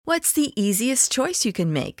What's the easiest choice you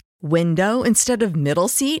can make? Window instead of middle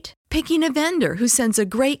seat? Picking a vendor who sends a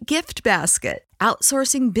great gift basket?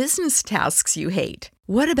 Outsourcing business tasks you hate?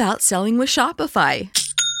 What about selling with Shopify?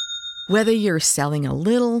 Whether you're selling a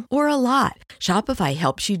little or a lot, Shopify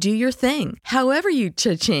helps you do your thing, however you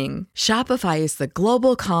cha-ching. Shopify is the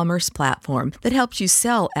global commerce platform that helps you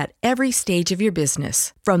sell at every stage of your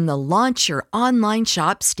business. From the launch your online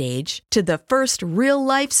shop stage to the first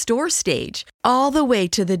real-life store stage, all the way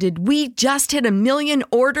to the did we just hit a million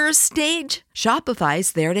orders stage.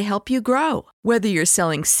 Shopify's there to help you grow. Whether you're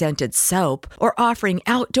selling scented soap or offering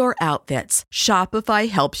outdoor outfits, Shopify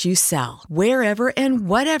helps you sell. Wherever and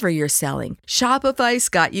whatever you're selling, Shopify's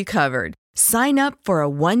got you covered. Sign up for a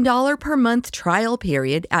 $1 per month trial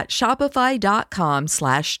period at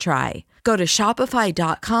shopify.com/try. Go to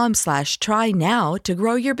shopify.com/try now to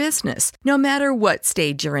grow your business, no matter what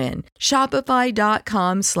stage you're in.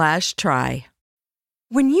 Shopify.com/try.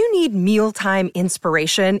 When you need mealtime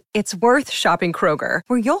inspiration, it's worth shopping Kroger,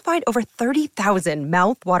 where you'll find over 30,000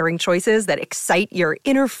 mouth-watering choices that excite your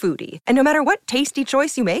inner foodie. And no matter what tasty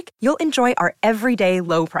choice you make, you'll enjoy our everyday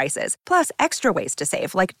low prices, plus extra ways to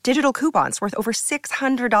save, like digital coupons worth over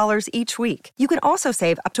 $600 each week. You can also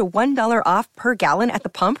save up to $1 off per gallon at the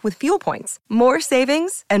pump with fuel points. More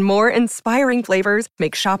savings and more inspiring flavors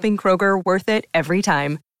make shopping Kroger worth it every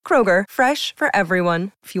time. Kroger, fresh for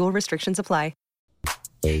everyone. Fuel restrictions apply.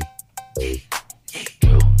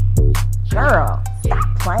 Girl,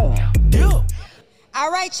 stop playing.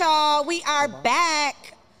 All right, y'all. We are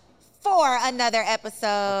back for another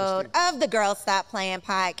episode of the Girl Stop Playing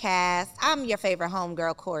podcast. I'm your favorite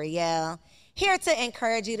homegirl, Coriel, here to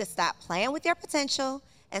encourage you to stop playing with your potential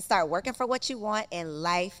and start working for what you want in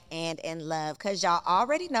life and in love. Because y'all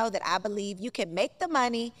already know that I believe you can make the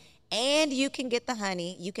money and you can get the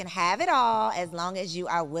honey. You can have it all as long as you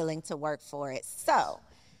are willing to work for it. So,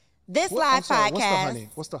 this live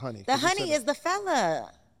podcast. What's the honey? The honey is the fella.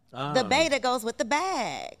 The bae that goes with the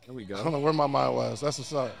bag. There we go. I don't know where my mind was. That's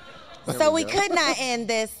what's up. So we could not end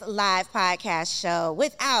this live podcast show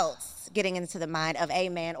without getting into the mind of a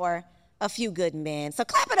man or a few good men. So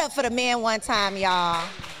clap it up for the men one time, y'all.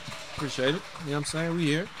 Appreciate it. You know what I'm saying? We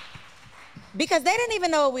here. Because they didn't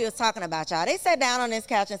even know what we was talking about, y'all. They sat down on this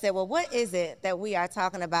couch and said, well, what is it that we are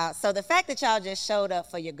talking about? So the fact that y'all just showed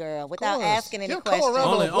up for your girl without asking any questions.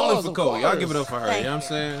 Only for Cole. Y'all give it up for her. You know what I'm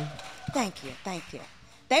saying? Thank you.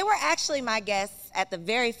 They were actually my guests at the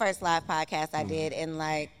very first live podcast I did in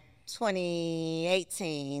like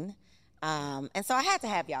 2018. And so I had to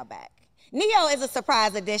have y'all back. Neo is a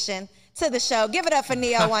surprise addition to the show. Give it up for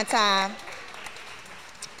Neo one time.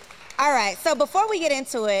 All right, so before we get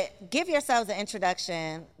into it, give yourselves an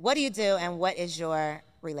introduction. What do you do and what is your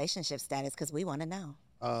relationship status? Because we want to know.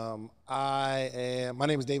 My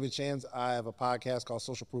name is David Chans. I have a podcast called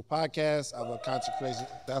Social Proof Podcast. I have a content creation.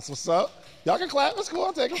 That's what's up. Y'all can clap. That's cool.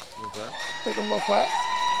 I'll take them. Take them a little clap.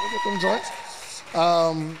 We'll get them joints.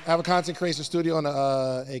 I have a content creation studio in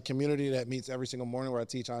a community that meets every single morning where I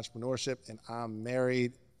teach entrepreneurship, and I'm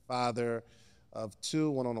married, father of 2,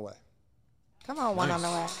 1 on the way. Come on, one on the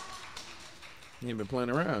way. He ain't been playing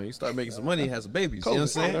around. He started making some money, has some babies. You know what I'm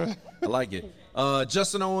saying? I like it.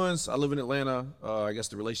 Justin Owens, I live in Atlanta. I guess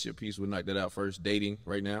the relationship piece, we'll knock that out first. Dating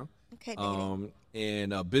right now. Okay,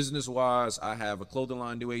 and business-wise, I have a clothing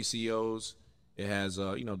line, New ACOs. It has,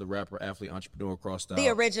 the rapper, athlete, entrepreneur crossed out. The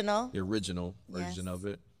original. The original version of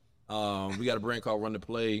it. We got a brand called Run the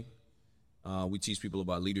Play. We teach people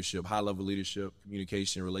about leadership, high-level leadership,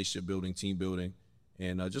 communication, relationship building, team building.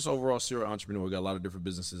 And just overall serial entrepreneur. We got a lot of different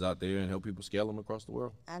businesses out there and help people scale them across the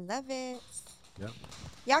world. I love it. Yeah.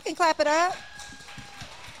 Y'all can clap it up.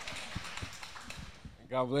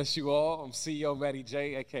 God bless you all. I'm CEO Matty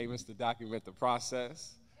J, a.k.a. Mr. Document the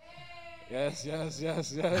Process. Yes.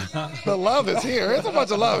 The love is here. There's a bunch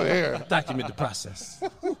of love here. Document the process.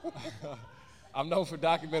 I'm known for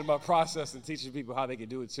documenting my process and teaching people how they can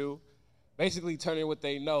do it too. Basically turning what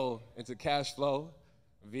they know into cash flow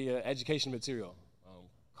via education material.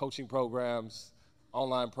 Coaching programs,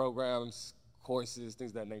 online programs, courses, things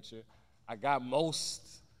of that nature. I got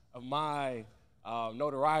most of my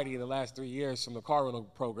notoriety in the last 3 years from the car rental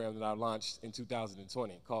program that I launched in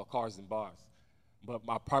 2020 called Cars and Bars. But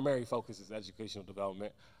my primary focus is educational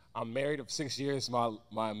development. I'm married of 6 years to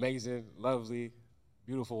my amazing, lovely,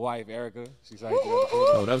 beautiful wife, Erica. She's right there.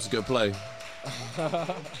 Oh, that was a good play.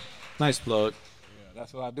 Nice plug. Yeah,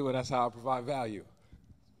 that's what I do, and that's how I provide value.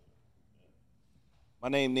 My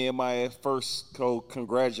name Nehemiah. First,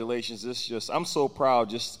 congratulations. I'm so proud.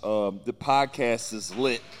 The podcast is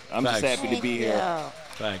lit. I'm just happy to be here.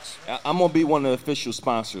 Thanks. I'm gonna be one of the official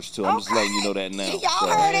sponsors too. I'm just letting you know that now. Y'all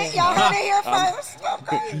heard it. Y'all heard it here first.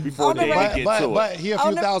 Okay. Before On the they record. get to it. But he a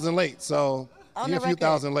few thousand late, so On he a the few record.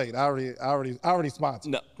 thousand late. I already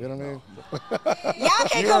sponsored. No. You know what I mean? Y'all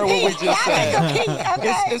can You heard what we compete. Y'all just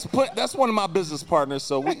can compete. Okay. That's one of my business partners,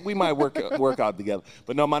 so we might work out together.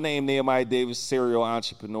 But no, my name Nehemiah Davis, serial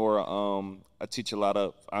entrepreneur. I teach a lot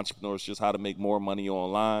of entrepreneurs just how to make more money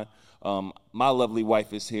online. My lovely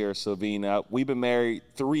wife is here, Sylvina. We've been married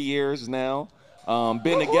 3 years now.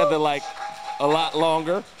 Been together like a lot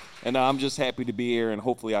longer, and I'm just happy to be here, and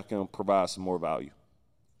hopefully I can provide some more value.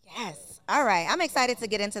 Yes. All right. I'm excited to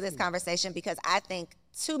get into this conversation because I think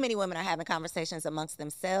too many women are having conversations amongst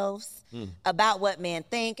themselves about what men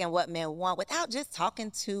think and what men want without just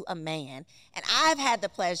talking to a man. And I've had the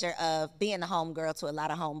pleasure of being the homegirl to a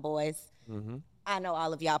lot of homeboys. I know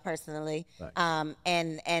all of y'all personally. And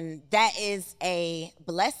that is a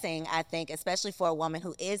blessing, I think, especially for a woman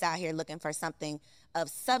who is out here looking for something of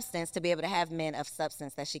substance, to be able to have men of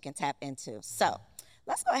substance that she can tap into. So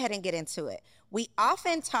let's go ahead and get into it. We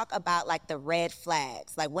often talk about like the red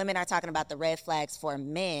flags, like women are talking about the red flags for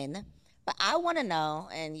men. But I want to know,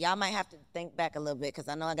 and y'all might have to think back a little bit because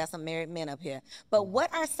I know I got some married men up here, but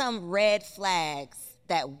what are some red flags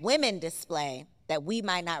that women display that we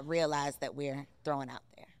might not realize that we're throwing out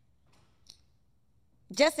there?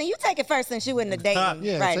 Justin, you take it first since you in the dating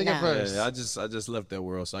Yeah, right take it now. first. Yeah, I just left that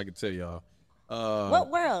world, so I can tell y'all. What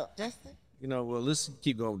world, Justin? You know, well, let's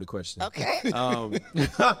keep going with the question. Okay.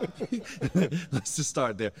 Let's just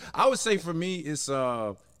start there. I would say for me, it's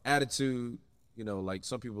attitude. You know, like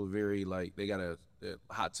some people are very like they got a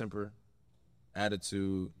hot temper,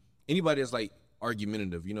 attitude. Anybody that's like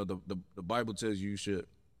argumentative. You know, the Bible tells you should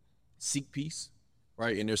seek peace,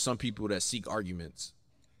 right? And there's some people that seek arguments,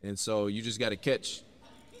 and so you just got to catch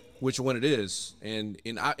which one it is. And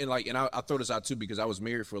I throw this out too because I was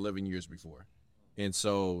married for 11 years before, and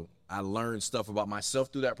so I learned stuff about myself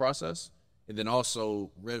through that process. And then also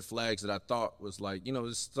red flags that I thought was like, you know,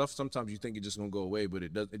 this stuff sometimes you think it's just gonna go away, but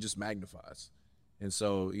it just magnifies. And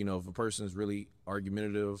so, you know, if a person is really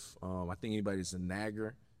argumentative, I think anybody that's a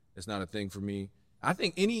nagger, it's not a thing for me. I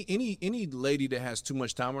think any lady that has too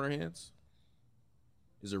much time on her hands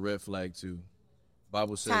is a red flag too.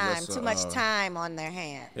 Bible says that's Too much time on their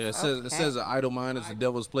hands. Yeah, it says an idle mind is the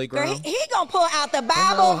devil's Girl, playground. he gonna pull out the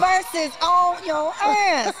Bible verses on your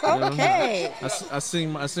ass. Okay. I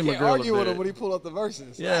seen my Can't girl argue up with there. him when he pull up the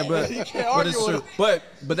verses. Yeah, but you can't but argue it's with true. him.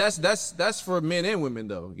 But that's for men and women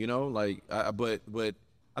though. You know, like but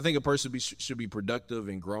I think a person should be productive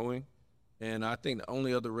and growing. And I think the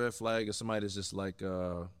only other red flag is somebody that's just like,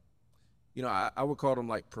 you know, I would call them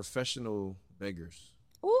like professional beggars.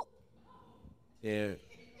 Ooh. Yeah.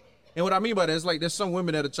 And what I mean by that is like there's some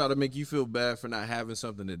women that'll try to make you feel bad for not having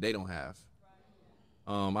something that they don't have.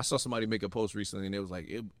 I saw somebody make a post recently and it was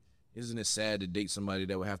like, isn't it sad to date somebody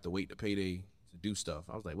that would have to wait to payday to do stuff?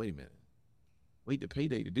 I was like, wait a minute. Wait to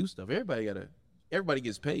payday to do stuff. Everybody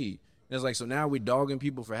gets paid. And it's like, so now we're dogging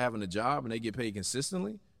people for having a job and they get paid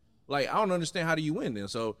consistently? Like, I don't understand, how do you win then?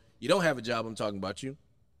 So you don't have a job, I'm talking about you.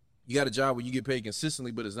 You got a job where you get paid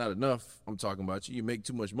consistently, but it's not enough, I'm talking about you. You make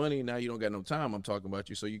too much money, now you don't got no time, I'm talking about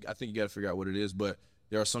you. So I think you got to figure out what it is. But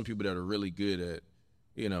there are some people that are really good at,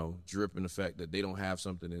 you know, dripping the fact that they don't have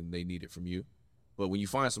something and they need it from you. But when you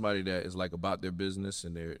find somebody that is like about their business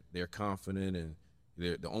and they're confident and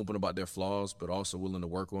they're open about their flaws, but also willing to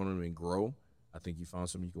work on them and grow, I think you found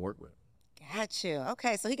something you can work with. Got you.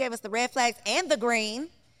 Okay, so he gave us the red flags and the green.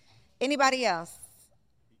 Anybody else?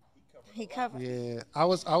 He covered. Yeah, I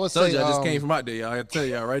was I say just came from out there, y'all. I tell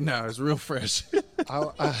y'all right now, it's real fresh. I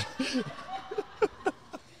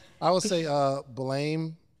would say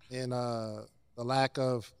blame and the lack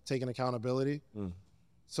of taking accountability.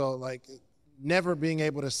 So like never being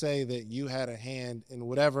able to say that you had a hand in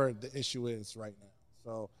whatever the issue is right now.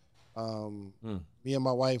 So me and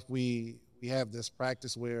my wife, we have this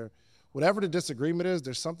practice where whatever the disagreement is,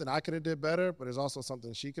 there's something I could have did better, but there's also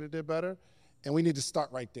something she could have did better. And we need to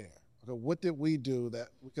start right there. Okay, what did we do that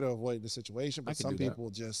we could have avoided the situation? But some people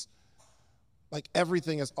just, like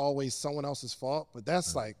everything is always someone else's fault, but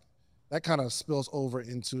that's like, that kind of spills over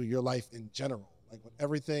into your life in general. Like when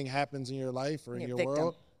everything happens in your life or in your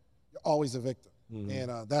world, you're always a victim.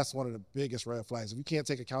 And that's one of the biggest red flags. If you can't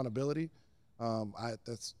take accountability,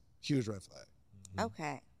 that's a huge red flag.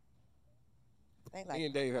 Okay. Me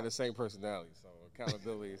and Dave have the same personality, so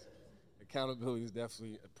accountability is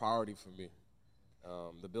definitely a priority for me.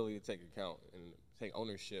 The ability to take account and take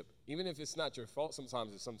ownership, even if it's not your fault.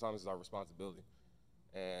 Sometimes it's our responsibility,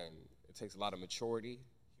 and it takes a lot of maturity,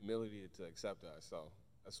 humility to accept that. So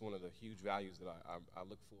that's one of the huge values that I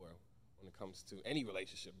look for when it comes to any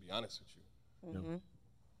relationship, to be honest with you.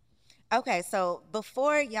 Okay, so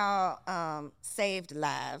before y'all saved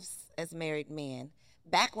lives as married men,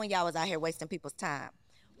 back when y'all was out here wasting people's time,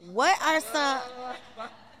 what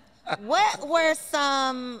were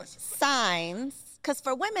some signs? Because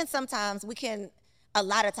for women, sometimes a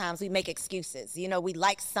lot of times we make excuses. You know, we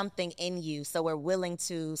like something in you, so we're willing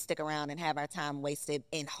to stick around and have our time wasted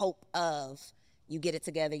in hope of you get it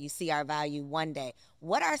together, you see our value one day.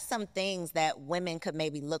 What are some things that women could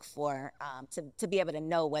maybe look for to be able to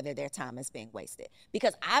know whether their time is being wasted?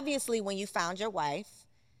 Because obviously when you found your wife,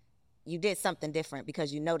 you did something different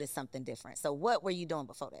because you noticed something different. So what were you doing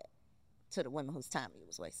before that to the women whose time you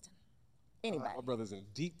was wasting? Anybody? My brother's in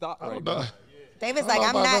deep thought right now. David's like,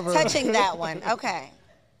 I'm not touching that one. Okay.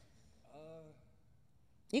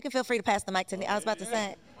 You can feel free to pass the mic to me. I was about to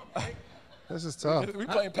say. This is tough. We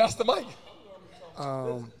playing past the mic.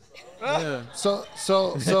 Yeah. So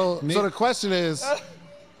the question is,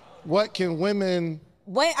 what can women?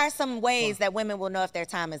 What are some ways that women will know if their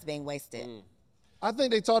time is being wasted? I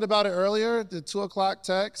think they talked about it earlier. The 2:00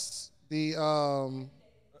 texts. The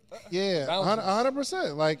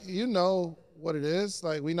 100%. Like, you know what it is.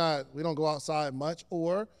 Like, we don't go outside much,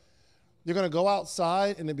 or you're gonna go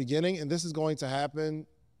outside in the beginning, and this is going to happen.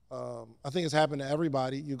 I think it's happened to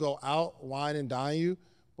everybody. You go out, wine and dine you,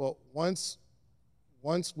 but once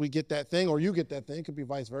we get that thing, or you get that thing, it could be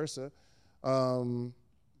vice versa,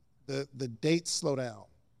 the dates slow down.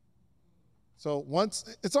 So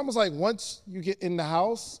it's almost like once you get in the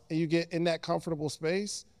house and you get in that comfortable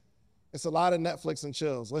space, it's a lot of Netflix and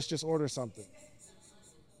chills. Let's just order something.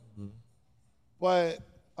 But,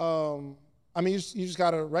 I mean, you just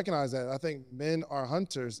gotta recognize that. I think men are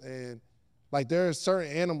hunters, and like there are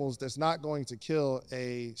certain animals that's not going to kill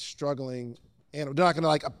a struggling animal. They're not gonna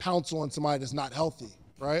like pounce on somebody that's not healthy,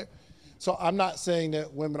 right? So I'm not saying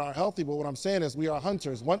that women are healthy, but what I'm saying is we are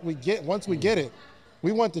hunters. Once we get it,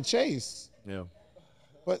 we want to chase. Yeah.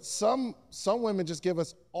 But some women just give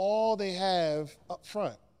us all they have up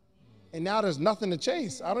front. And now there's nothing to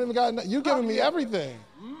chase. I don't even got, you giving me everything.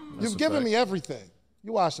 You've given me everything.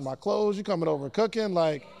 You washing my clothes, you coming over cooking,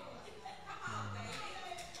 like.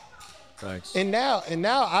 Thanks. And now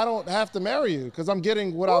I don't have to marry you because I'm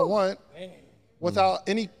getting what I want without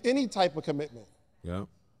any type of commitment. Yeah.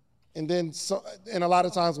 And then and a lot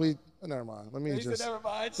of times never mind. Let me just. Never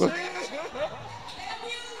mind.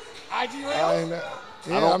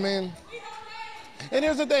 I mean, and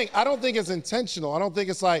here's the thing. I don't think it's intentional. I don't think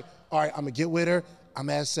it's like, all right, I'm gonna get with her. I'm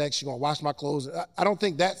gonna have sex. She's gonna wash my clothes. I don't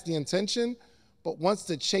think that's the intention. But once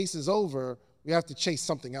the chase is over, we have to chase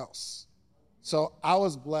something else. So I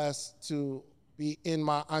was blessed to be in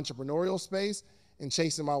my entrepreneurial space and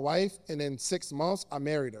chasing my wife. And in 6 months, I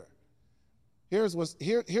married her. Here's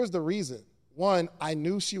the reason. One, I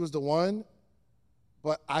knew she was the one,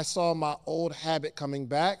 but I saw my old habit coming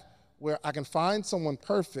back where I can find someone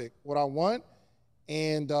perfect, what I want,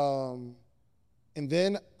 and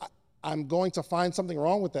then I'm going to find something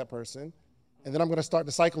wrong with that person, and then I'm going to start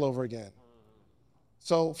the cycle over again.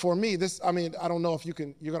 So for me, I don't know if you're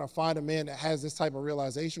going to find a man that has this type of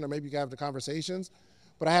realization, or maybe you can have the conversations,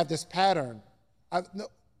 but I have this pattern.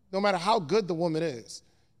 No matter how good the woman is,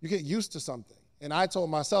 you get used to something. And I told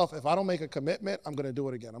myself, if I don't make a commitment, I'm going to do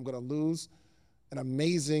it again. I'm going to lose an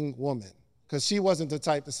amazing woman because she wasn't the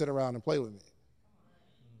type to sit around and play with me.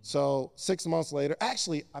 So 6 months later,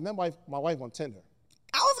 actually, I met my wife on Tinder.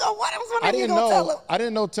 I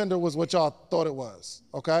didn't know Tinder was what y'all thought it was,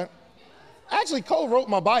 okay? Actually, Cole wrote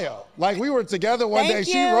my bio. Like, we were together one day.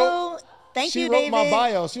 She wrote my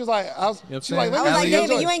bio. She was like,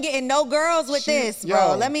 David, you ain't getting no girls with this,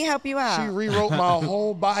 bro. Let me help you out. She rewrote my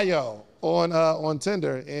whole bio on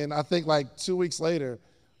Tinder, and I think like 2 weeks later,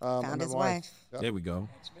 found his wife. Yep. There we go.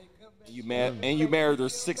 You married her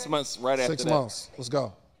 6 months right after that. 6 months. Let's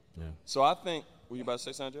go. Yeah. So I think, were you about to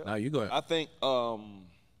say something, Jeff? No, you go ahead. I think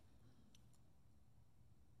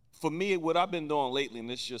for me, what I've been doing lately, and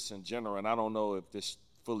this just in general, and I don't know if this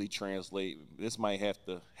fully translates, this might have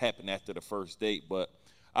to happen after the first date, but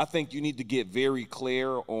I think you need to get very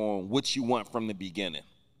clear on what you want from the beginning.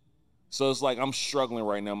 So it's like I'm struggling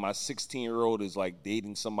right now. My 16-year-old is like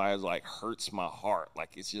dating somebody that like hurts my heart.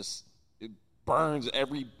 Like it burns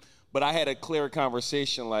but I had a clear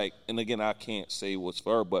conversation, like, and again, I can't say what's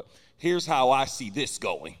for her, but here's how I see this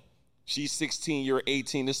going. She's 16, you're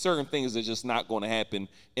 18. There's certain things that are just not going to happen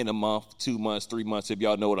in a month, 2 months, 3 months, if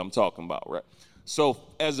y'all know what I'm talking about, right? So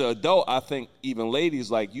as an adult, I think even ladies,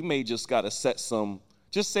 like, you may just got to set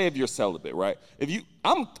just say if you're celibate, right?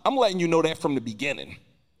 I'm letting you know that from the beginning.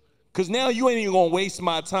 Because now you ain't even going to waste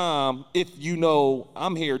my time if you know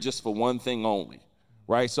I'm here just for one thing only.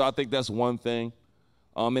 right? So I think that's one thing.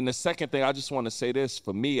 And the second thing, I just want to say this.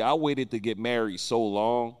 For me, I waited to get married so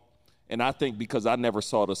long, and I think because I never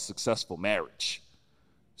saw the successful marriage.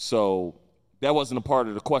 So that wasn't a part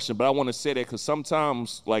of the question, but I want to say that because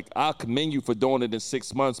sometimes, like, I commend you for doing it in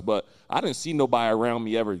 6 months, but I didn't see nobody around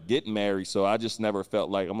me ever getting married, so I just never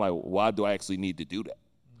felt like, I'm like, why do I actually need to do that?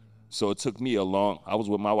 So it took me I was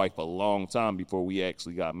with my wife a long time before we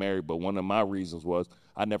actually got married, but one of my reasons was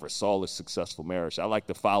I never saw a successful marriage. I like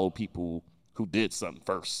to follow people who did something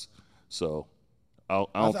first. So I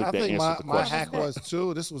don't think that answered the question. My hack was,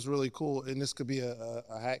 too, this was really cool, and this could be a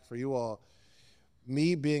hack for you all.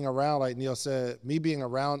 Me being around, like Neil said, me being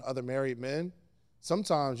around other married men,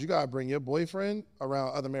 sometimes you got to bring your boyfriend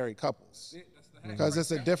around other married couples. Because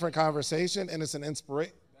it's a different conversation and it's an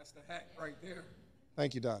inspiration. That's the hack right there.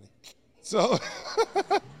 Thank you, Donnie. So,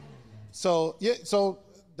 so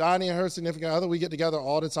Donnie and her significant other, we get together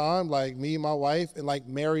all the time, like me and my wife, and like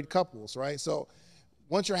married couples, right? So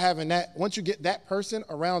once you get that person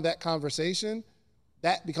around that conversation,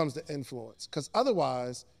 that becomes the influence. Because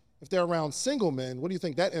otherwise, if they're around single men, what do you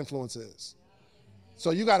think that influence is?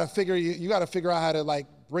 So you got to figure out how to like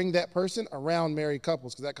bring that person around married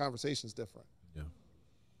couples because that conversation is different. Yeah,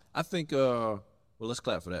 I think. Well, let's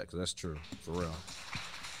clap for that because that's true for real.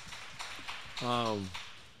 A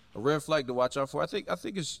red flag to watch out for. I think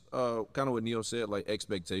it's kind of what Neil said, like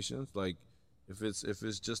expectations. Like if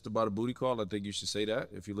it's just about a booty call, I think you should say that.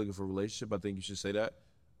 If you're looking for a relationship, I think you should say that.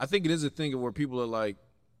 I think it is a thing where people are like,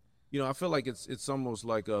 I feel like it's almost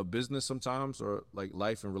like a business sometimes, or like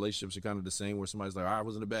life and relationships are kind of the same, where somebody's like, I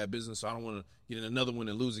was in a bad business, so I don't want to get in another one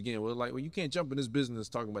and lose again. Well, you can't jump in this business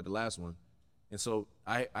talking about the last one. And so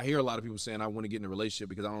I hear a lot of people saying, I want to get in a relationship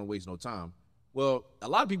because I don't want to waste no time. Well, a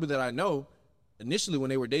lot of people that I know, initially when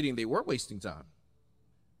they were dating, they were wasting time.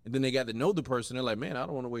 And then they got to know the person. They're like, man, I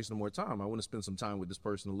don't want to waste no more time. I want to spend some time with this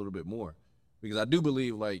person a little bit more. Because I do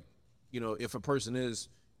believe, if a person is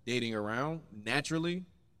dating around, naturally,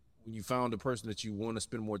 when you found a person that you want to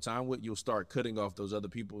spend more time with, you'll start cutting off those other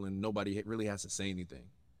people and nobody really has to say anything.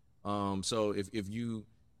 So if you,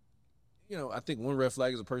 I think one red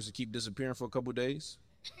flag is a person keep disappearing for a couple of days.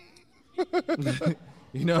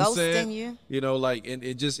 You know what I'm saying? Ghosting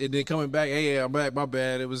you. And then coming back, hey, I'm back, my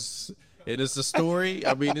bad. It's a story.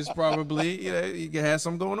 I mean, it's probably, you can have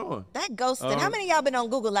something going on. That ghosting. How many of y'all been on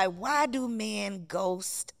Google like, why do men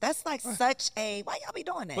ghost? That's like why y'all be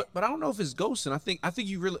doing that? But I don't know if it's ghosting. I think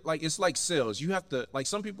you really, it's like sales. You have to,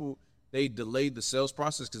 some people, they delay the sales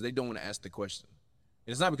process because they don't want to ask the question.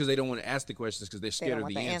 And it's not because they don't want to ask the questions, because they're scared of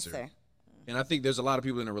the answer. And I think there's a lot of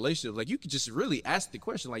people in a relationship, you could just really ask the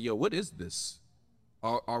question, yo, what is this?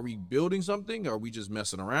 Are we building something? Or are we just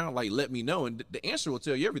messing around? Let me know. And the answer will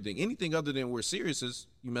tell you everything. Anything other than we're serious is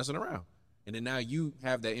you messing around. And then now you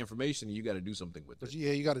have that information and you got to do something with it.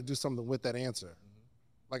 Yeah, you got to do something with that answer.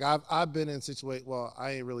 I've been in situations, well,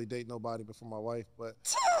 I ain't really date nobody before my wife, but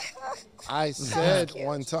I said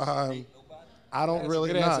one time, I don't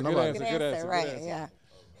really, good answer, right, yeah.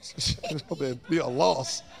 It'll be a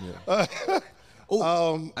loss. Yeah.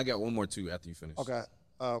 I got one more too after you finish. Okay.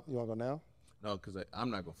 You want to go now? No, because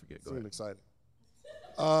I'm not going to forget. Go ahead. I'm excited.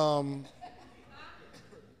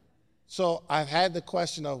 So I've had the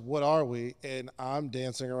question of what are we, and I'm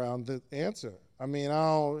dancing around the answer. I mean,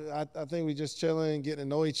 I think we just chilling, getting to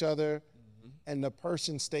know each other, and the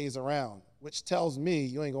person stays around, which tells me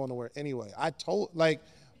you ain't going nowhere anyway.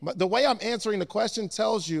 The way I'm answering the question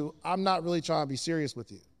tells you I'm not really trying to be serious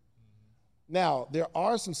with you. Now, there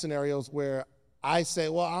are some scenarios where I say,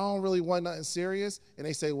 well, I don't really want nothing serious, and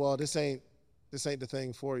they say, well, this ain't the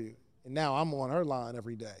thing for you. And now I'm on her line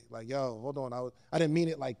every day. Yo, hold on, I didn't mean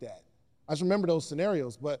it like that. I just remember those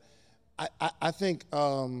scenarios, but I think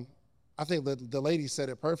the lady said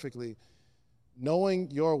it perfectly. Knowing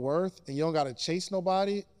your worth, and you don't got to chase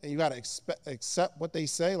nobody, and you got to accept what they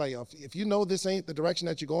say. If you know this ain't the direction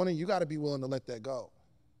that you're going in, you got to be willing to let that go.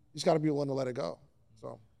 You just got to be willing to let it go.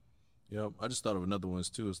 So. Yeah, I just thought of another one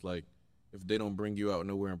too. It's if they don't bring you out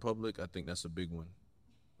nowhere in public, I think that's a big one.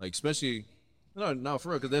 Especially. No, for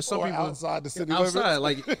real, because there's some people outside the city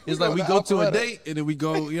outside, it's we go to a date and then we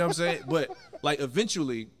go, you know what I'm saying? But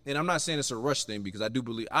eventually, and I'm not saying it's a rush thing, because I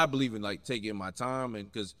believe in taking my time, and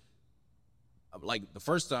because the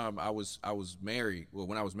first time I was married, well,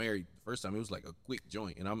 when I was married the first time, it was a quick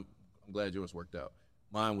joint, and I'm glad yours worked out.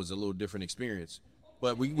 Mine was a little different experience,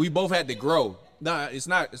 but we both had to grow. Nah, it's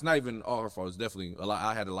not even all her fault. It's definitely a lot.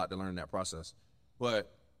 I had a lot to learn in that process, but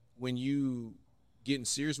when you getting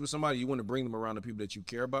serious with somebody, you want to bring them around the people that you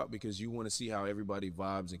care about, because you want to see how everybody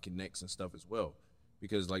vibes and connects and stuff as well.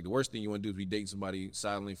 Because the worst thing you want to do is be dating somebody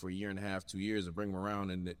silently for a year and a half, 2 years, and bring them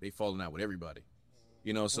around and they falling out with everybody.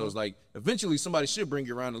 You know, so it's like eventually somebody should bring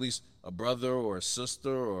you around, at least a brother or a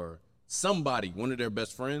sister or somebody, one of their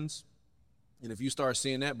best friends. And if you start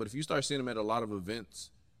seeing that, but if you start seeing them at a lot of events,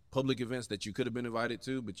 public events that you could have been invited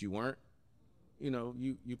to, but you weren't, you know,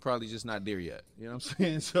 you probably just not there yet. You know what I'm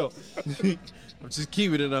saying? So I'm just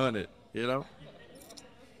keeping it 100, you know?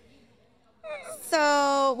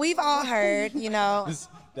 So we've all heard, you know.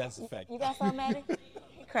 That's a fact. You got something, Maddie?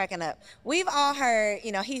 You're cracking up. We've all heard,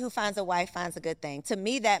 you know, he who finds a wife finds a good thing. To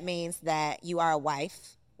me, that means that you are a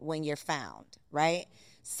wife when you're found, right?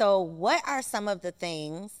 So what are some of the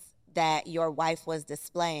things that your wife was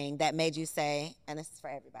displaying that made you say, and this is for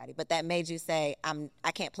everybody, but that made you say,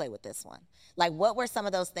 I can't play with this one? Like, what were some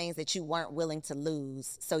of those things that you weren't willing to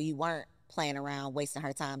lose, so you weren't playing around, wasting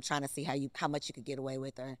her time, trying to see how much you could get away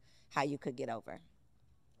with or how you could get over?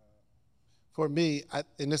 For me,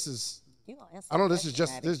 and this is, I don't know, this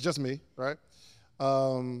is just me, right?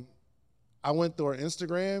 I went through her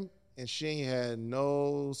Instagram, and she ain't had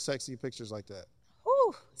no sexy pictures like that.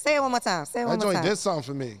 Whew. Say it one more time. That joint did something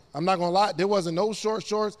for me. I'm not gonna lie. There wasn't no short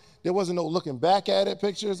shorts. There wasn't no looking back at it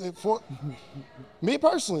pictures. For me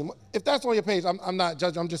personally, if that's on your page, I'm not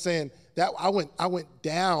judging. I'm just saying that I went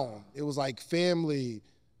down. It was like family,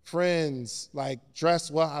 friends, like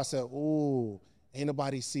dressed well. I said, ooh, ain't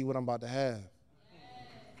nobody see what I'm about to have.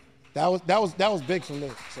 That was big for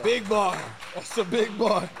me. So. Big bar. That's a big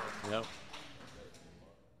bar. Yep.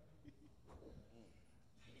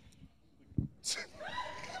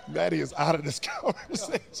 Maddie is out of this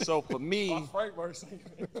conversation. So for me,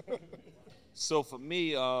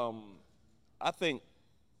 I think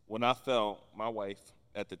when I found my wife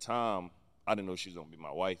at the time, I didn't know she was gonna be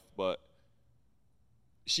my wife, but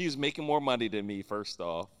she was making more money than me, first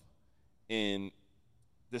off. And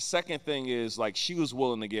the second thing is, like, she was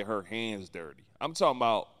willing to get her hands dirty. I'm talking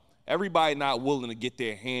about everybody not willing to get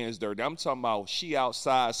their hands dirty. I'm talking about she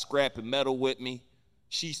outside scrapping metal with me.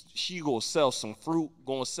 She gonna sell some fruit,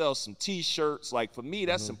 gonna sell some T-shirts. Like, for me,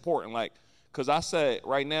 that's important. Like, because I said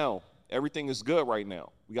right now, everything is good right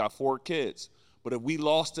now. We got 4 kids. But if we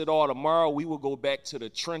lost it all tomorrow, we will go back to the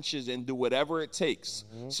trenches and do whatever it takes.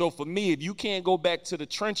 So for me, if you can't go back to the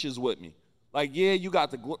trenches with me, like, yeah, she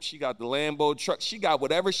got the Lambo truck. She got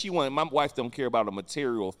whatever she wanted. My wife don't care about a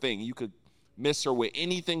material thing. You could miss her with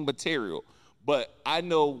anything material. But I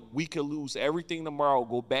know we could lose everything tomorrow,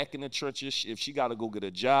 go back in the trenches if she got to go get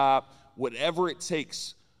a job, whatever it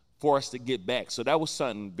takes for us to get back. So that was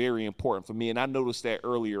something very important for me. And I noticed that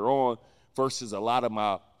earlier on versus a lot of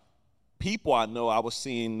my people I know, I was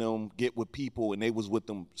seeing them get with people and they was with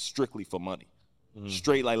them strictly for money.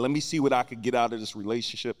 Straight, like, let me see what I could get out of this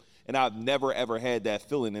relationship. And I've never, ever had that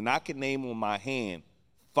feeling. And I can name on my hand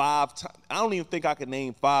 5 times. I don't even think I could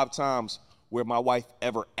name 5 times where my wife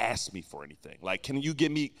ever asked me for anything. Like, can you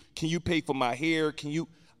pay for my hair?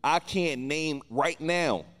 I can't name right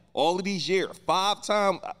now, all of these years, 5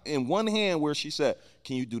 times in one hand where she said,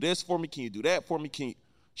 can you do this for me? Can you do that for me?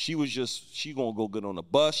 She gonna go get on the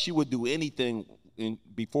bus. She would do anything. And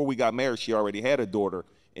before we got married, she already had a daughter.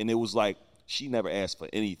 And it was like, she never asked for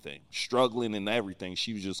anything, struggling and everything.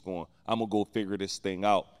 She was just going, I'm gonna go figure this thing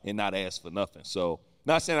out and not ask for nothing. So,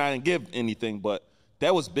 not saying I didn't give anything, but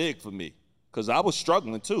that was big for me. Because I was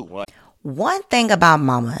struggling too. One thing about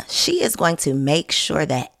Mama, she is going to make sure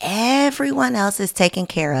that everyone else is taken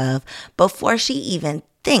care of before she even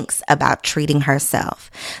thinks about treating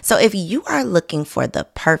herself. So if you are looking for the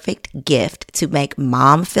perfect gift to make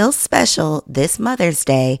Mom feel special this Mother's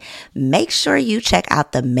Day, make sure you check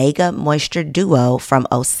out the Mega Moisture Duo from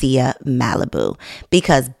Osea Malibu,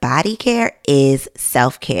 because body care is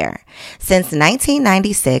self-care. Since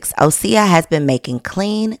 1996, Osea has been making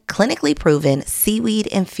clean, clinically proven,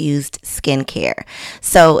 seaweed-infused skincare.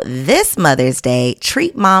 So this Mother's Day,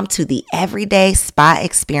 treat Mom to the everyday spa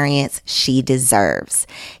experience she deserves.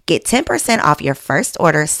 Get 10% off your first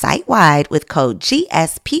order site-wide with code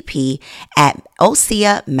GSPP at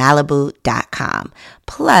OseaMalibu.com.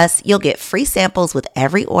 Plus, you'll get free samples with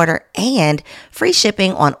every order and free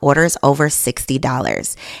shipping on orders over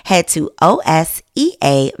 $60. Head to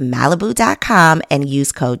OSEAMalibu.com and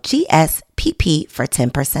use code GSPP for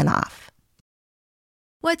 10% off.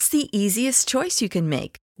 What's the easiest choice you can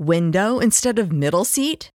make? Window instead of middle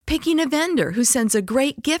seat? Picking a vendor who sends a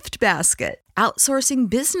great gift basket? Outsourcing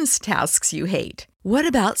business tasks you hate? What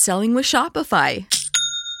about selling with Shopify?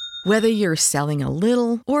 Whether you're selling a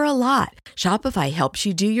little or a lot, Shopify helps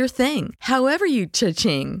you do your thing, however you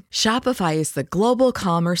cha-ching. Shopify is the global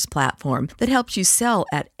commerce platform that helps you sell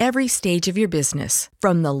at every stage of your business.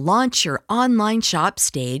 From the launch your online shop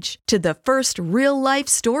stage to the first real-life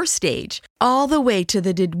store stage, all the way to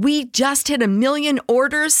the "did we just hit a million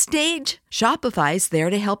orders" stage? Shopify's there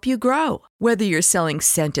to help you grow. Whether you're selling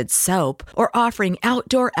scented soap or offering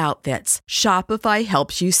outdoor outfits, Shopify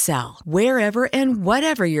helps you sell. Wherever and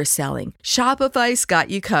whatever you're selling, Shopify's got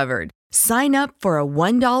you covered. Sign up for a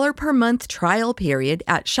 $1 per month trial period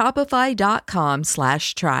at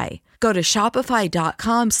shopify.com/try. Go to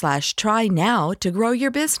shopify.com/try now to grow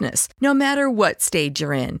your business, no matter what stage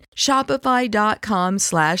you're in.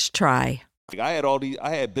 Shopify.com/try. I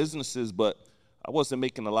had businesses, but I wasn't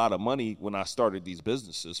making a lot of money when I started these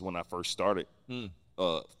businesses when I first started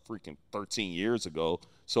freaking 13 years ago.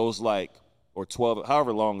 So it was like, or 12,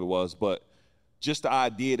 however long it was, but just the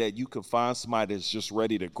idea that you can find somebody that's just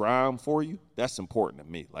ready to grind for you, that's important to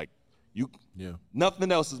me. Like,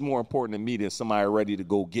 nothing else is more important to me than somebody ready to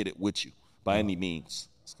go get it with you by any means.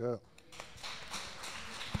 That's good.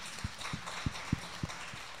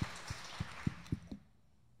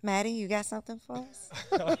 Maddie, you got something for us?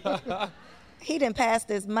 He didn't pass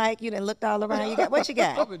this mic. You didn't look all around. What you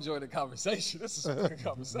got? I'm enjoying the conversation. This is a good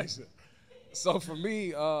conversation. So for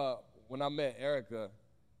me, when I met Erica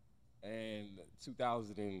in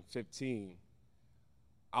 2015,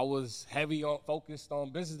 I was focused on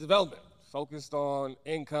business development, focused on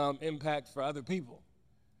income impact for other people.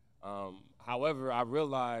 However, I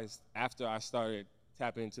realized after I started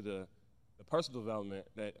tapping into the personal development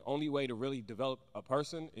that only way to really develop a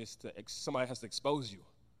person is somebody has to expose you.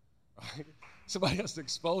 Right? Somebody has to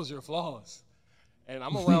expose your flaws. And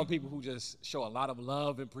I'm around people who just show a lot of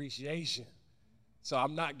love and appreciation. So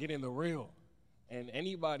I'm not getting the real. And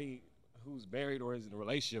anybody who's married or is in a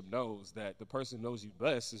relationship knows that the person who knows you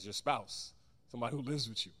best is your spouse, somebody who lives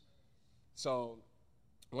with you. So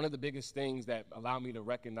one of the biggest things that allowed me to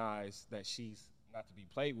recognize that she's not to be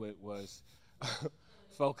played with was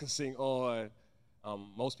focusing on,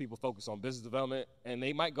 most people focus on business development, and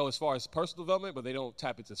they might go as far as personal development, but they don't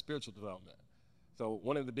tap into spiritual development. So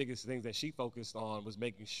one of the biggest things that she focused on was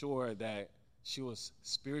making sure that she was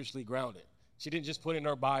spiritually grounded. She didn't just put in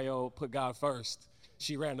her bio, put God first.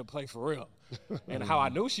 She ran the play for real. And how I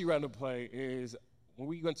knew she ran the play is when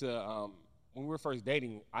we were first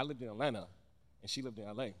dating, I lived in Atlanta, and she lived in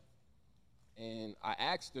LA. And I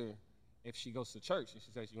asked her if she goes to church, and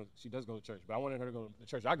she said she does go to church, but I wanted her to go to the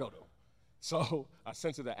church I go to. So I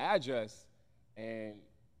sent her the address, and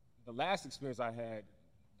the last experience I had,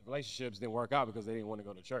 the relationships didn't work out because they didn't want to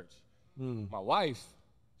go to church. My wife,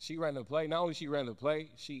 she ran the play. Not only she ran the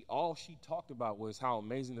play, all she talked about was how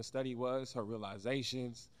amazing the study was, her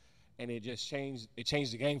realizations, and it changed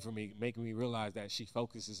the game for me, making me realize that she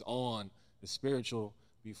focuses on the spiritual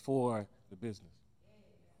before the business.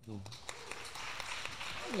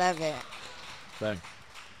 Love it. Thanks.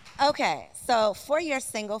 Okay, so for your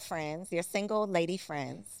single friends, your single lady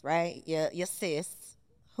friends, right, your sis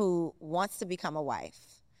who wants to become a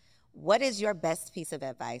wife, what is your best piece of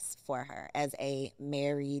advice for her as a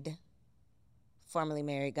married, formerly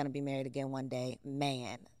married, going to be married again one day,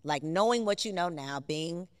 man? Like, knowing what you know now,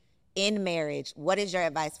 being in marriage, what is your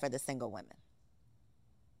advice for the single women?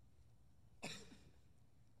 I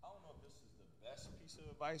don't know if this is the best piece of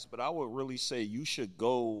advice, but I would really say you should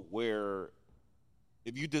go where,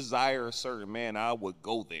 if you desire a certain man, I would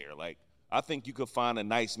go there. Like, I think you could find a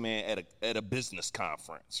nice man at a business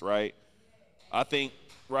conference, right? I think,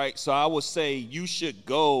 right? So I would say you should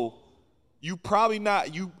go. You probably not,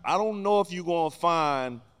 I don't know if you're going to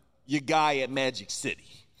find your guy at Magic City.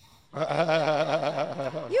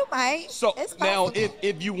 You might. So now,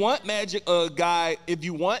 if you want guy, if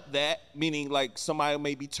you want that, meaning like somebody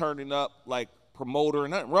may be turning up like promoter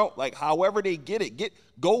and nothing wrong, like however they get it,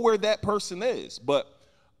 go where that person is. But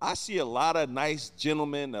I see a lot of nice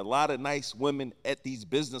gentlemen, a lot of nice women at these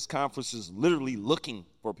business conferences literally looking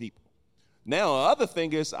for people. Now, the other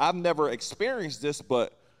thing is, I've never experienced this,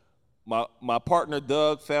 but my partner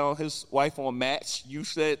Doug found his wife on Match. You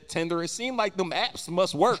said Tinder. It seemed like them apps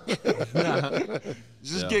must work.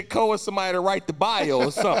 Just get with somebody to write the bio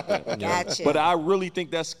or something. Gotcha. But I really think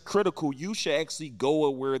that's critical. You should actually go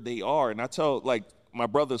where they are. And I tell, like, my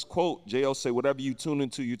brother's quote, J.O. say, whatever you tune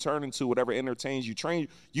into, you turn into, whatever entertains you, train you.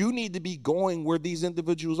 You need to be going where these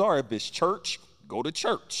individuals are. If it's church, go to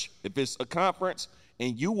church. If it's a conference,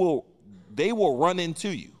 and they will run into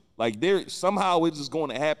you. Like, somehow it's just going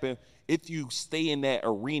to happen if you stay in that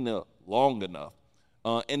arena long enough.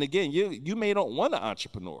 And again, you may not want an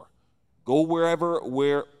entrepreneur. Go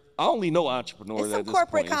where I only know entrepreneurs. There's some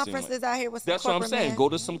corporate conferences out here with some That's what I'm saying. men. Go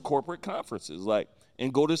to some corporate conferences,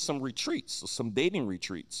 and go to some retreats, some dating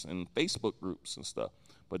retreats and Facebook groups and stuff.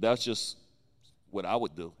 But that's just what I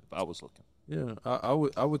would do if I was looking. Yeah,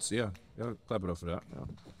 I would say, yeah, clap it up for that.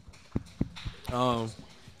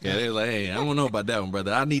 Yeah. Yeah, they're like, hey, I don't know about that one,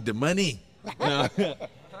 brother. I need the money. No.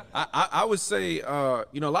 I would say, a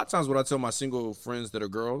lot of times what I tell my single friends that are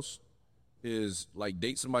girls is like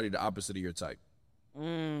date somebody the opposite of your type.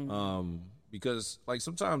 Because like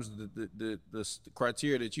sometimes the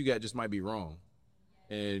criteria that you got just might be wrong,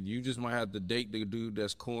 and you just might have to date the dude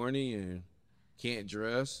that's corny and can't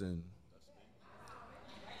dress and.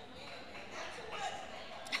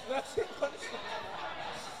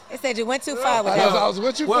 They said you went too far with I that. was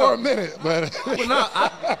with you for a minute, but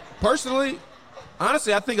Personally,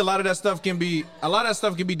 honestly, I think a lot of that stuff can be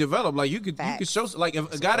developed. Like you could show, like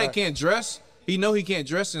if a guy that can't dress, he can't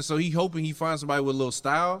dress, and so he hoping he finds somebody with a little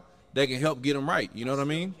style that can help get him right. You know what I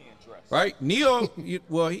mean? Right? Neo,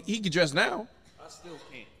 he can dress now. I still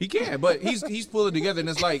can't. He can, but he's pulling together, and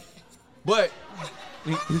it's like, but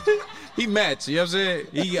he match. You know what I'm saying?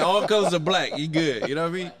 He all colors of black. He good. You know what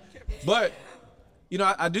I mean? But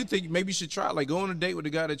I do think maybe you should try like go on a date with a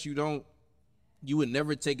guy that you would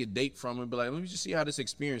never take a date from and be like, let me just see how this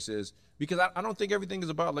experience is. Because I don't think everything is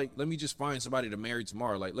about like, let me just find somebody to marry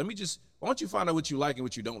tomorrow. Like, why don't you find out what you like and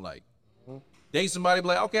what you don't like? Date somebody, be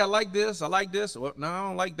like, okay, I like this. Well, no, I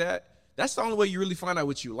don't like that. That's the only way you really find out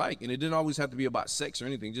what you like. And it didn't always have to be about sex or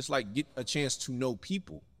anything. Just like get a chance to know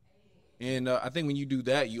people. And I think when you do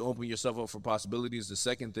that, you open yourself up for possibilities. The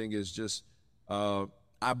second thing is just, I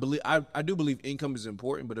do believe income is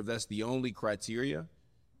important, but if that's the only criteria,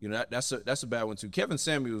 that's a bad one too. Kevin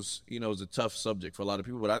Samuels, is a tough subject for a lot of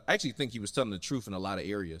people, but I actually think he was telling the truth in a lot of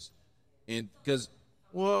areas. And because,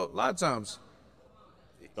 a lot of times.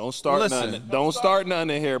 Don't start nothing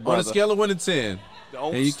in here, brother. On a scale of 1 to 10.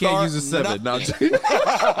 And you can't use a 7. No,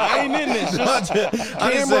 I ain't in this.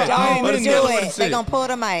 They're going to pull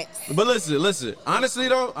the mic. But listen.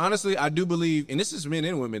 Honestly, I do believe, and this is men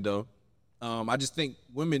and women though, I just think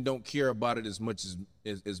women don't care about it as much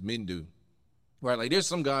as men do. Right? Like there's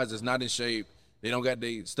some guys that's not in shape, they don't got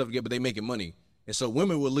their stuff together, but they making money. And so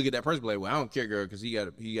women will look at that person and be like, well, I don't care, girl, because he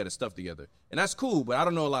got his stuff together. And that's cool, but I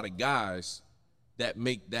don't know a lot of guys that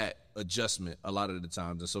make that adjustment a lot of the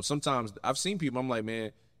times. And so sometimes I've seen people, I'm like,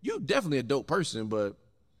 man, you definitely a dope person, but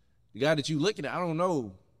the guy that you looking at, I don't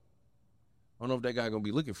know if that guy gonna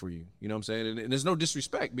be looking for you. You know what I'm saying? And there's no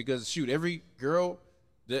disrespect because shoot, every girl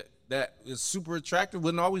that is super attractive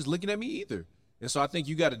wasn't always looking at me either. And so I think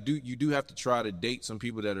you do have to try to date some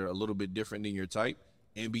people that are a little bit different than your type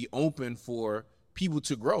and be open for people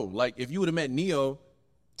to grow. Like if you would have met Neo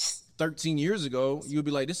 13 years ago, you would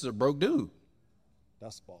be like, this is a broke dude.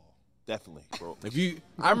 That's ball. Definitely, bro.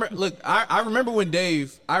 I remember when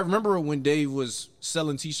Dave was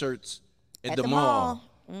selling T-shirts at the mall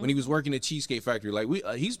when he was working at Cheesecake Factory. Like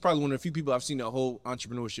he's probably one of the few people I've seen the whole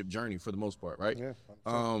entrepreneurship journey for the most part, right? Yeah.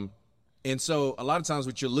 And so a lot of times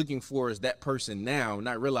what you're looking for is that person now,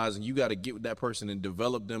 not realizing you got to get with that person and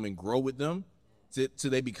develop them and grow with them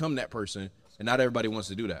till they become that person. And not everybody wants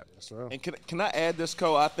to do that. That's right. And can I add this,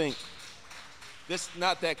 Cole? I think this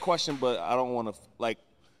not that question, but I don't want to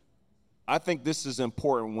I think this is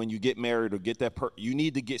important when you get married or get that you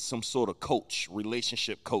need to get some sort of coach,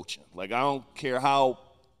 relationship coaching. Like I don't care how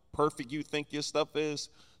perfect you think your stuff is.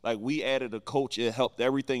 Like we added a coach, it helped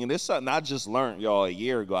everything. And it's something I just learned, y'all, a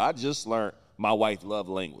year ago. I just learned my wife's love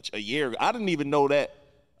language a year ago. I didn't even know that.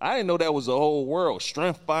 I didn't know that was a whole world.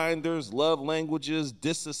 Strength finders, love languages,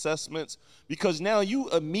 disassessments. Because now you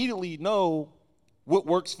immediately know what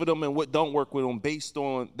works for them and what don't work with them based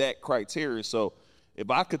on that criteria. So if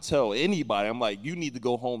I could tell anybody, I'm like, you need to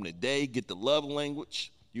go home today, get the love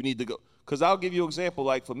language. You need to go. Because I'll give you an example.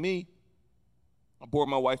 Like for me, I bought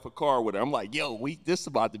my wife a car with her. I'm like, yo, this is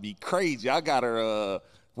about to be crazy. I got her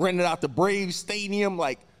rented out the Braves Stadium,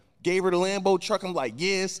 like gave her the Lambo truck. I'm like,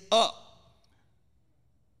 yeah, it's up.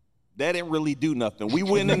 That didn't really do nothing. We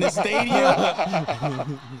went in the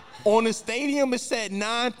stadium. On the stadium, it said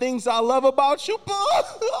 9 things I love about you.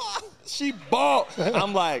 She bought.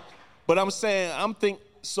 I'm like, but I'm saying,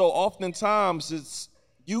 so oftentimes it's,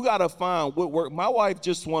 you got to find what work. My wife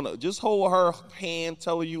just want to just hold her hand,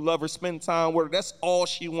 tell her you love her, spend time with her. That's all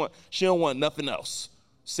she want. She don't want nothing else.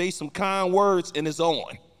 Say some kind words and it's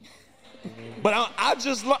on. But I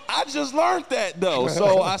just learned that though.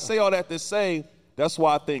 So I say all that to say, that's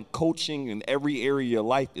why I think coaching in every area of your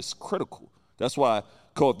life is critical. That's why,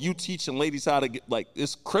 if you teaching ladies how to get, like,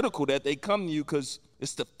 it's critical that they come to you because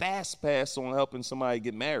it's the fast pass on helping somebody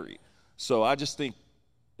get married. So I just think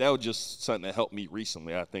that was just something that helped me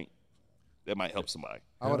recently. I think that might help somebody.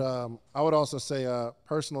 I would also say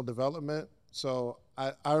personal development. So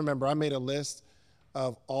I remember I made a list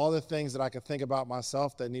of all the things that I could think about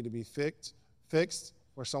myself that need to be fixed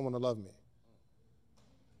for someone to love me.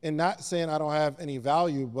 And not saying I don't have any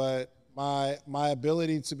value, but my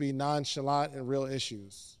ability to be nonchalant in real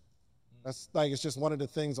issues. That's like, it's just one of the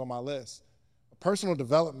things on my list. Personal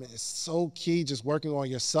development is so key, just working on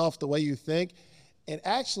yourself, the way you think. And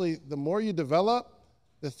actually, the more you develop,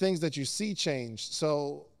 the things that you see change.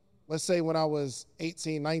 So let's say when I was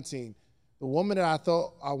 18, 19, the woman that I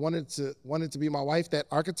thought I wanted to be my wife, that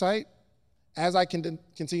archetype, as I can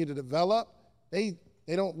continue to develop, they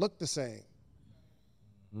don't look the same.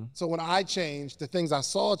 So when I changed, the things I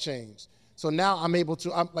saw changed. So now I'm able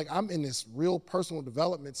to, I'm in this real personal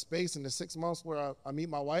development space in the 6 months where I meet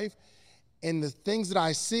my wife. And the things that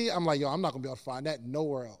I see, I'm like, yo, I'm not gonna be able to find that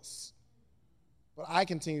nowhere else. But I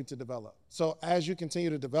continue to develop. So as you continue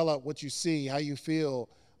to develop what you see, how you feel,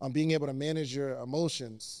 being able to manage your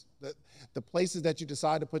emotions, the places that you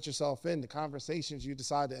decide to put yourself in, the conversations you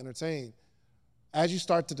decide to entertain, as you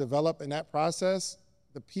start to develop in that process,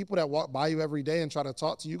 the people that walk by you every day and try to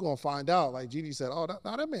talk to you, you're gonna find out, like Gigi said, oh,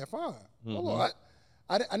 that man fine. Hold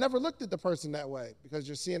on, I never looked at the person that way because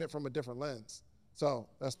you're seeing it from a different lens. So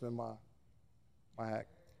that's been my hack.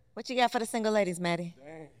 What you got for the single ladies, Maddie?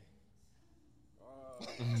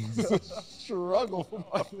 Struggle.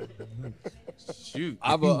 Shoot.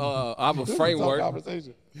 I have a framework.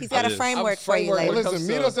 He's got a framework for you, ladies. Listen,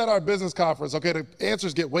 meet us at our business conference. Okay, the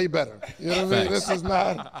answers get way better. You know what I mean? This is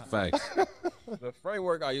not. Facts. The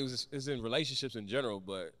framework I use is in relationships in general,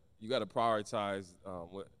 but you got to prioritize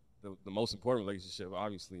what the most important relationship,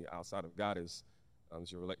 obviously, outside of God is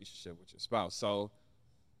your relationship with your spouse. So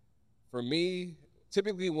for me,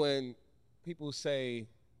 typically when people say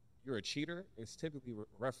you're a cheater, it's typically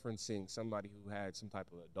referencing somebody who had some type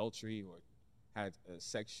of adultery or had a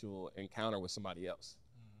sexual encounter with somebody else.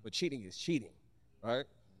 But cheating is cheating, right?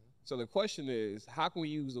 So the question is, how can we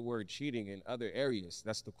use the word cheating in other areas?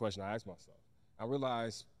 That's the question I ask myself. I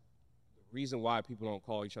realize the reason why people don't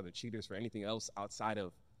call each other cheaters for anything else outside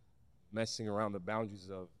of messing around the boundaries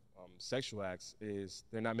of sexual acts is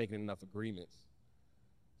they're not making enough agreements.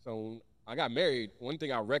 So when I got married, one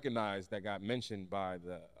thing I recognized that got mentioned by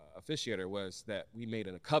the officiator was that we made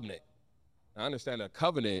a covenant. I understand a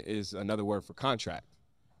covenant is another word for contract,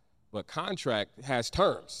 but contract has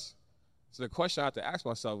terms. So the question I have to ask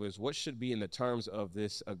myself is, what should be in the terms of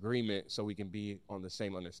this agreement so we can be on the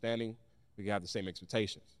same understanding, we can have the same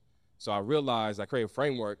expectations? So I realized I created a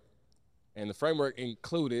framework, and the framework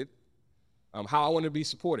included how I wanted to be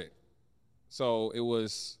supported. So it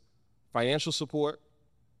was financial support,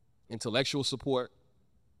 intellectual support,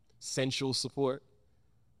 sensual support,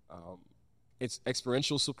 it's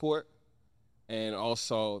experiential support, and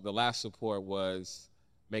also the last support was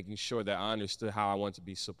making sure that I understood how I wanted to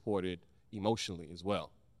be supported emotionally as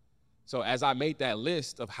well. So as I made that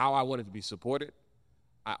list of how I wanted to be supported,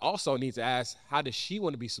 I also need to ask, how does she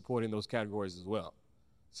want to be supported in those categories as well?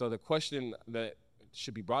 So the question that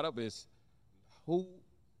should be brought up is, who,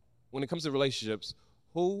 when it comes to relationships,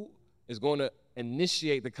 who is going to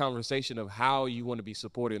initiate the conversation of how you want to be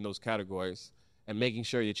supported in those categories, and making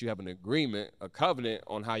sure that you have an agreement, a covenant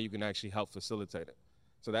on how you can actually help facilitate it.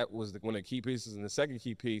 So that was one of the key pieces. And the second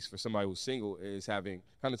key piece for somebody who's single is having,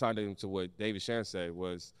 kind of tied into what David Shan said,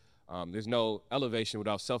 was there's no elevation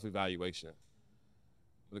without self-evaluation.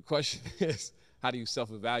 The question is, how do you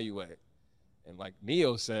self-evaluate? And like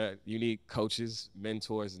Neo said, you need coaches,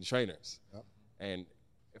 mentors, and trainers. Yep. And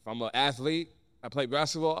if I'm an athlete, I play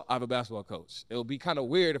basketball, I have a basketball coach. It would be kind of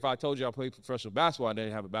weird if I told you I played professional basketball and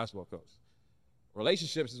didn't have a basketball coach.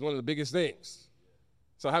 Relationships is one of the biggest things.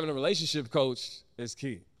 So having a relationship coach is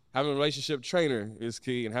key. Having a relationship trainer is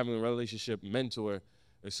key, and having a relationship mentor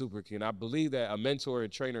is super key. And I believe that a mentor, a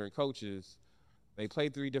trainer, and coaches, they play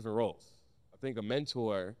 3 different roles. I think a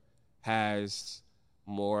mentor has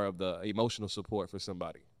more of the emotional support for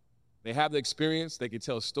somebody. They have the experience, they can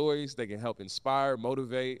tell stories, they can help inspire,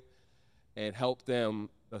 motivate, and help them,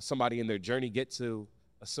 somebody in their journey, get to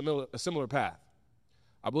a similar path.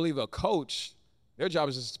 I believe a coach, their job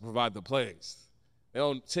is just to provide the plays. They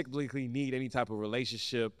don't typically need any type of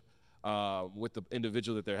relationship with the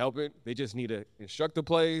individual that they're helping. They just need to instruct the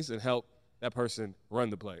plays and help that person run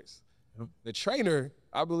the plays. Yep. The trainer,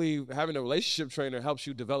 I believe having a relationship trainer helps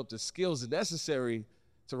you develop the skills necessary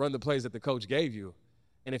to run the plays that the coach gave you.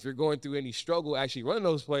 And if you're going through any struggle actually running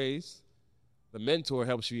those plays, the mentor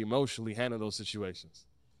helps you emotionally handle those situations.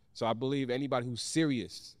 So I believe anybody who's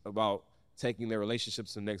serious about taking their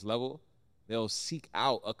relationships to the next level, they'll seek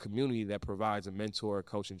out a community that provides a mentor,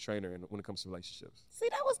 coach, and trainer when it comes to relationships. See,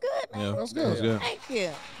 that was good, man. Yeah, That was good. Thank you.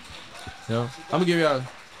 Yeah. I'm gonna give y'all.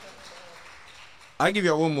 I give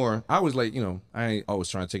y'all one more. I was like, I ain't always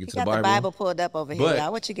trying to take it to the Bible. Got the Bible pulled up over here, But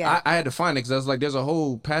y'all. What you got? I had to find it because I was like, there's a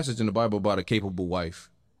whole passage in the Bible about a capable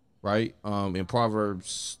wife. right? In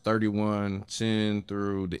Proverbs 31:10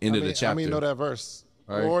 through the end of the chapter. I know that verse,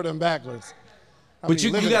 Right. forward and backwards. But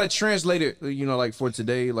you got to translate it, like for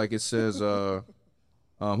today, like it says,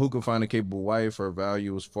 who can find a capable wife? Her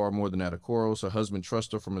value is far more than that of corals. Her husband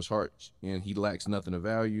trusts her from his heart, and he lacks nothing of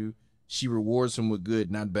value. She rewards him with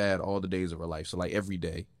good, not bad, all the days of her life. So like every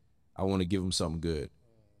day, I want to give him something good.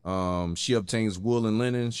 She obtains wool and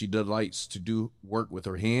linen. She delights to do work with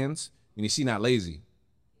her hands. And she's not lazy.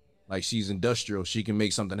 Like she's industrial. She can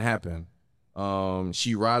make something happen.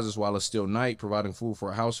 She rises while it's still night, providing food for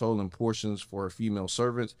her household and portions for her female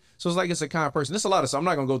servants. So it's like it's a kind person. There's a lot of stuff. I'm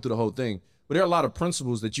not going to go through the whole thing, but there are a lot of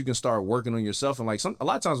principles that you can start working on yourself. And like a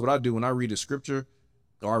lot of times what I do when I read a scripture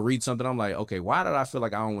or I read something, I'm like, okay, why did I feel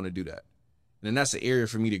like I don't want to do that? And then that's the area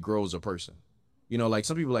for me to grow as a person. Like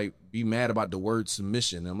some people like be mad about the word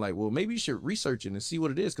submission. And I'm like, well, maybe you should research it and see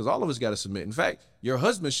what it is. Cause all of us got to submit. In fact, your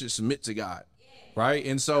husband should submit to God. Right.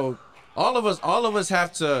 And so all of us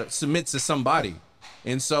have to submit to somebody.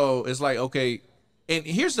 And so it's like, okay. And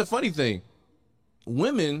here's the funny thing.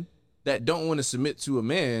 Women that don't want to submit to a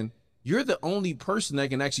man, you're the only person that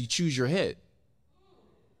can actually choose your head.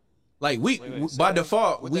 Like by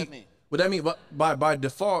default, what that mean? By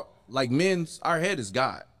default, like our head is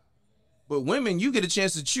God. But women, you get a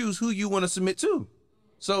chance to choose who you want to submit to.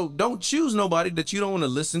 So don't choose nobody that you don't want to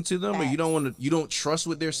listen to them or you don't trust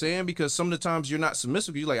what they're saying, because some of the times you're not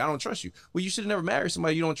submissive. You're like, I don't trust you. Well, you should have never married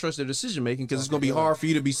somebody you don't trust their decision making, because it's going to be hard for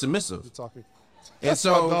you to be submissive. That's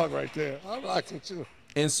my dog right there. I'm rocking too.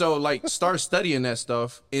 And so like start studying that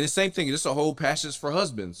stuff. And the same thing, it's a whole passage for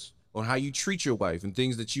husbands on how you treat your wife and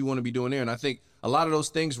things that you want to be doing there. And I think a lot of those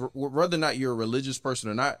things, whether or not you're a religious person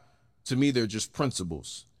or not, to me, they're just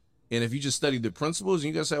principles. And if you just study the principles, and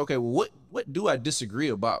you gotta say, okay, well, what do I disagree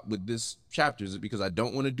about with this chapter? Is it because I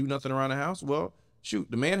don't want to do nothing around the house? Well, shoot,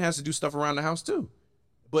 the man has to do stuff around the house too.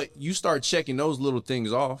 But you start checking those little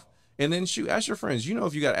things off, and then shoot, ask your friends.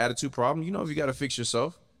 If you got an attitude problem, if you got to fix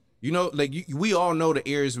yourself. We all know the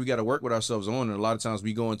areas we got to work with ourselves on, and a lot of times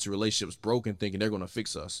we go into relationships broken, thinking they're gonna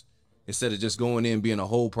fix us, instead of just going in being a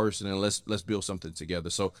whole person and let's build something together.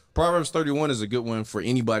 So Proverbs 31 is a good one for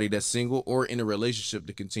anybody that's single or in a relationship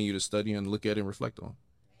to continue to study and look at and reflect on.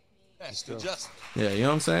 Yeah, you know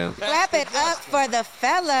what I'm saying? Clap it up for the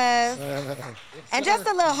fellas. And just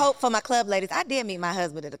a little hope for my club ladies. I did meet my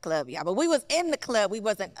husband at the club, y'all, but we was in the club. We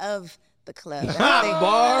wasn't of the club.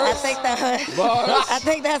 I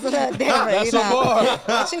think that's a little different. That's a bar.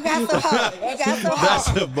 But you got some hope. That's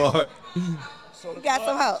a bar. You got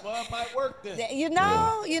some hope. Might work then.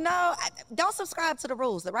 Don't subscribe to the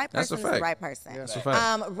rules. The right person is the right person. That's a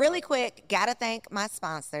fact. Really quick, gotta thank my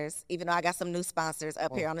sponsors. Even though I got some new sponsors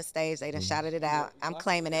up here on the stage, they done shouted it out. I'm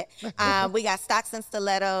claiming it. We got Stocks and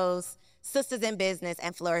Stilettos, Sisters in Business,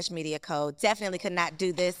 and Flourish Media Co. Definitely could not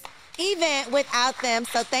do this event without them.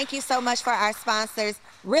 So thank you so much for our sponsors.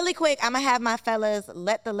 Really quick, I'm gonna have my fellas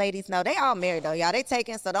let the ladies know. They all married though, y'all. They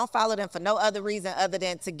taken, so don't follow them for no other reason other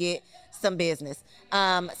than to get some business.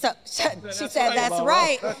 So she said that's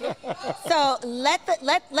right. So let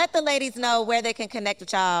the ladies know where they can connect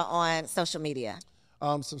with y'all on social media.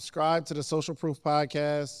 Subscribe to the Social Proof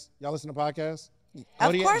Podcast. Y'all listen to podcasts? Of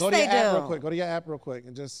course they do. Go to your app real quick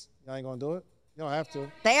and just, y'all ain't gonna do it? You don't have to.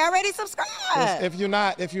 They already subscribed. If you're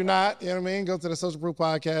not, you know what I mean? Go to the Social Proof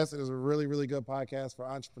Podcast. It is a really, really good podcast for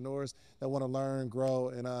entrepreneurs that want to learn, grow,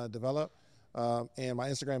 and develop. And my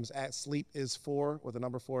Instagram is @sleepisfor with the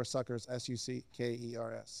number 4 suckers,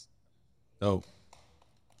 SUCKERS. Oh.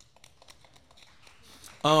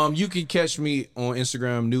 You can catch me on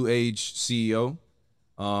Instagram, New Age CEO.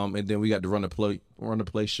 And then we got the Run the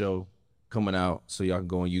Play show coming out, so y'all can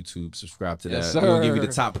go on YouTube, subscribe to that. Yes, sir. We're gonna give you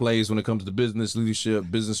the top plays when it comes to business, leadership,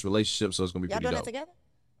 business relationships, so it's gonna be y'all pretty doing dope.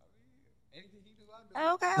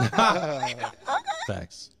 That together? Okay.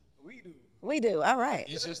 Facts. We do. All right.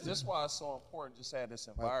 It's just that's why it's so important just to have this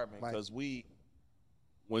environment, because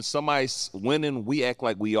when somebody's winning, we act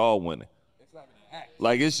like we all winning.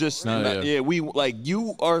 Like it's just we like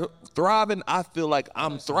you are thriving. I feel like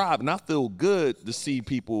I'm thriving. I feel good to see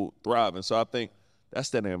people thriving. So I think that's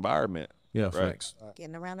that environment. Yeah, right? facts.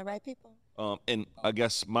 Getting around the right people. And I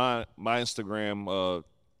guess my Instagram,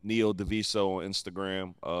 Neo Deviso on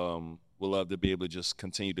Instagram. We'd love to be able to just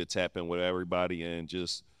continue to tap in with everybody and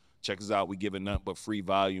just check us out. We giving nothing but free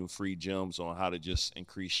volume, free gems on how to just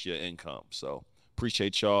increase your income. So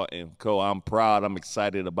appreciate y'all. And Cole, I'm proud. I'm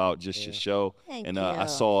excited about just your show. Thank and you. I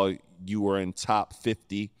saw you were in top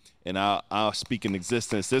 50. And I'll speak in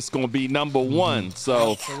existence. It's going to be number 1.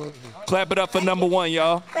 So clap it up for number 1,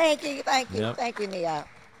 y'all. Thank you. Yep. Thank you, Neo.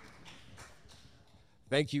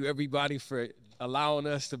 Thank you, everybody, for allowing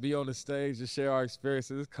us to be on the stage to share our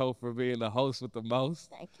experiences. Cope for being the host with the most.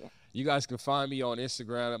 Thank you. You guys can find me on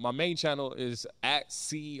Instagram. My main channel is at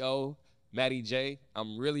CEO Matty J.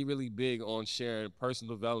 I'm really, really big on sharing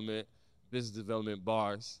personal development, business development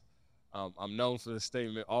bars. I'm known for the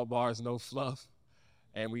statement, all bars, no fluff.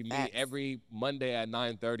 And we meet every Monday at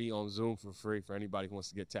 9:30 on Zoom for free for anybody who wants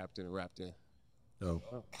to get tapped in and wrapped in. Oh.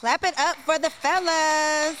 Clap it up for the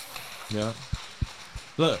fellas. Yeah.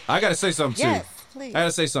 Look, I got to say something, too. Yes, please. I got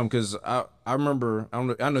to say something because I remember,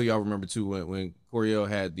 I know y'all remember, too, when Coriel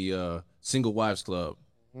had the Single Wives Club.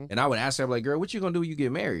 And I would ask her, like, girl, what you going to do when you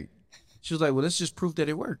get married? She was like, well, that's just proof that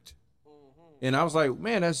it worked. And I was like,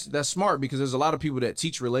 man, that's smart because there's a lot of people that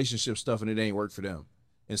teach relationship stuff and it ain't work for them.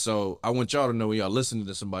 And so I want y'all to know when y'all listening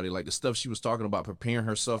to somebody, like the stuff she was talking about preparing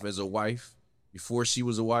herself as a wife before she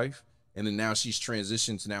was a wife. And then now she's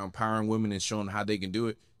transitioned to now empowering women and showing how they can do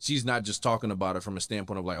it. She's not just talking about it from a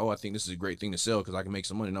standpoint of like, oh, I think this is a great thing to sell because I can make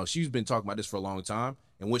some money. No, she's been talking about this for a long time.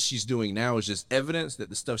 And what she's doing now is just evidence that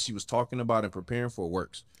the stuff she was talking about and preparing for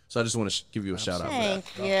works. So I just want to give you a shout out for that.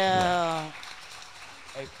 Thank you.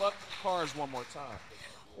 Hey, fuck cars one more time.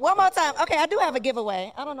 One more time. Okay, I do have a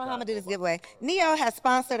giveaway. I don't know how I'm going to do this giveaway. Neo has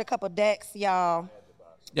sponsored a couple decks, y'all.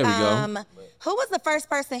 There we go. Who was the first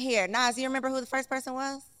person here? Nas, you remember who the first person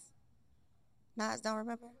was? Nas, don't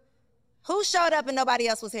remember? Who showed up and nobody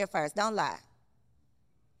else was here first? Don't lie.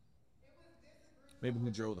 Maybe who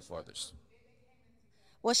drove the farthest.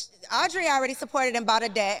 Well, Audrey already supported and bought a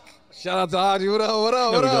deck. Shout out to Audrey. What up, what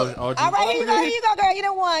up, There what we up? go, Audrey. All right, here you go, girl. You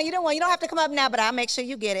done won. You don't have to come up now, but I'll make sure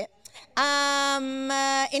you get it.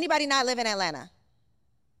 Anybody not live in Atlanta?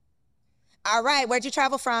 All right, where'd you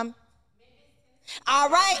travel from? All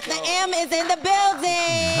right, the M is in the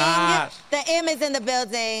building. The M is in the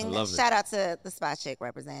building. love it. Shout out to the spot chick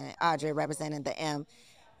representing, Audrey representing the M.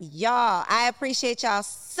 Y'all, I appreciate y'all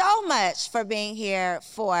so much for being here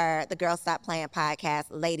for the Girls Stop Playing podcast,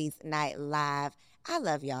 Ladies Night Live. I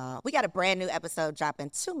love y'all. We got a brand new episode dropping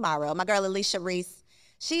tomorrow. My girl Alicia Reese,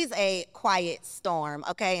 she's a quiet storm,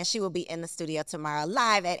 okay? And she will be in the studio tomorrow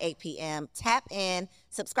live at 8 p.m. Tap in,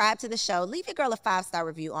 subscribe to the show, leave your girl a 5-star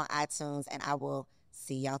review on iTunes, and I will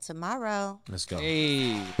see y'all tomorrow. Let's go.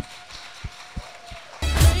 Hey.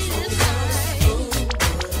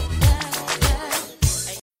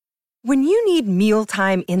 When you need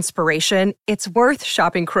mealtime inspiration, it's worth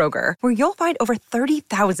shopping Kroger, where you'll find over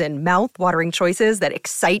 30,000 mouth-watering choices that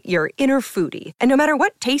excite your inner foodie. And no matter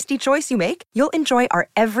what tasty choice you make, you'll enjoy our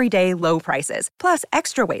everyday low prices, plus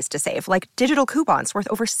extra ways to save, like digital coupons worth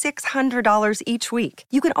over $600 each week.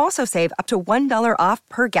 You can also save up to $1 off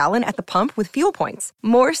per gallon at the pump with fuel points.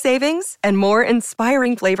 More savings and more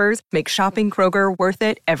inspiring flavors make shopping Kroger worth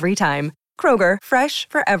it every time. Kroger, fresh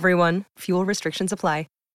for everyone. Fuel restrictions apply.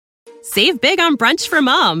 Save big on brunch for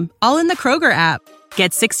mom, all in the Kroger app.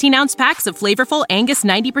 Get 16-ounce packs of flavorful Angus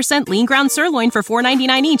 90% lean ground sirloin for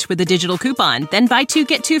 $4.99 each with a digital coupon. Then buy 2,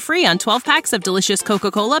 get 2 free on 12 packs of delicious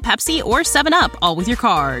Coca-Cola, Pepsi, or 7-Up, all with your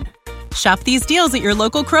card. Shop these deals at your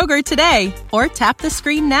local Kroger today, or tap the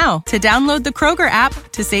screen now to download the Kroger app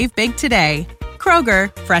to save big today.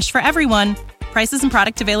 Kroger, fresh for everyone. Prices and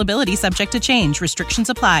product availability subject to change. Restrictions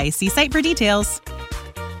apply. See site for details.